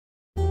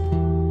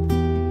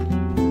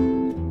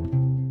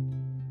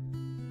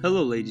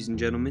Hello ladies and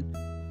gentlemen,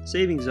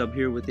 Savings Up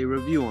here with a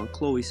review on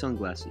Chloe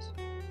sunglasses.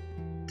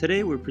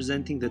 Today we're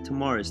presenting the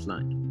Tamaris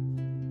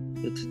line.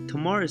 The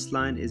Tamaris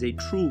line is a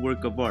true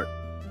work of art.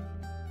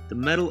 The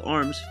metal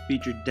arms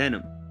feature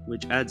denim,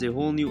 which adds a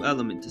whole new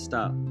element to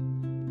style.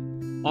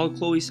 All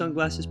Chloe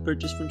sunglasses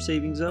purchased from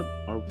Savings Up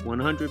are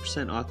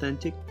 100%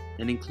 authentic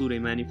and include a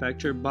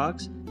manufacturer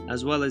box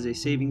as well as a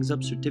Savings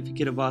Up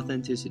certificate of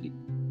authenticity.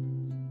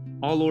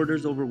 All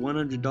orders over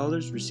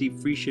 $100 receive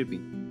free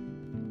shipping.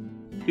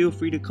 Feel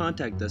free to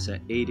contact us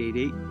at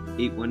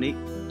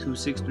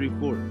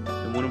 888-818-2634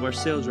 and one of our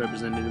sales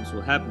representatives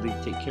will happily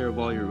take care of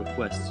all your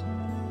requests.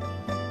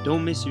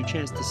 Don't miss your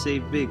chance to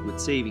save big with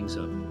Savings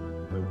Up,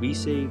 where we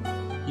save,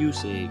 you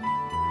save,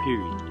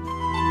 period.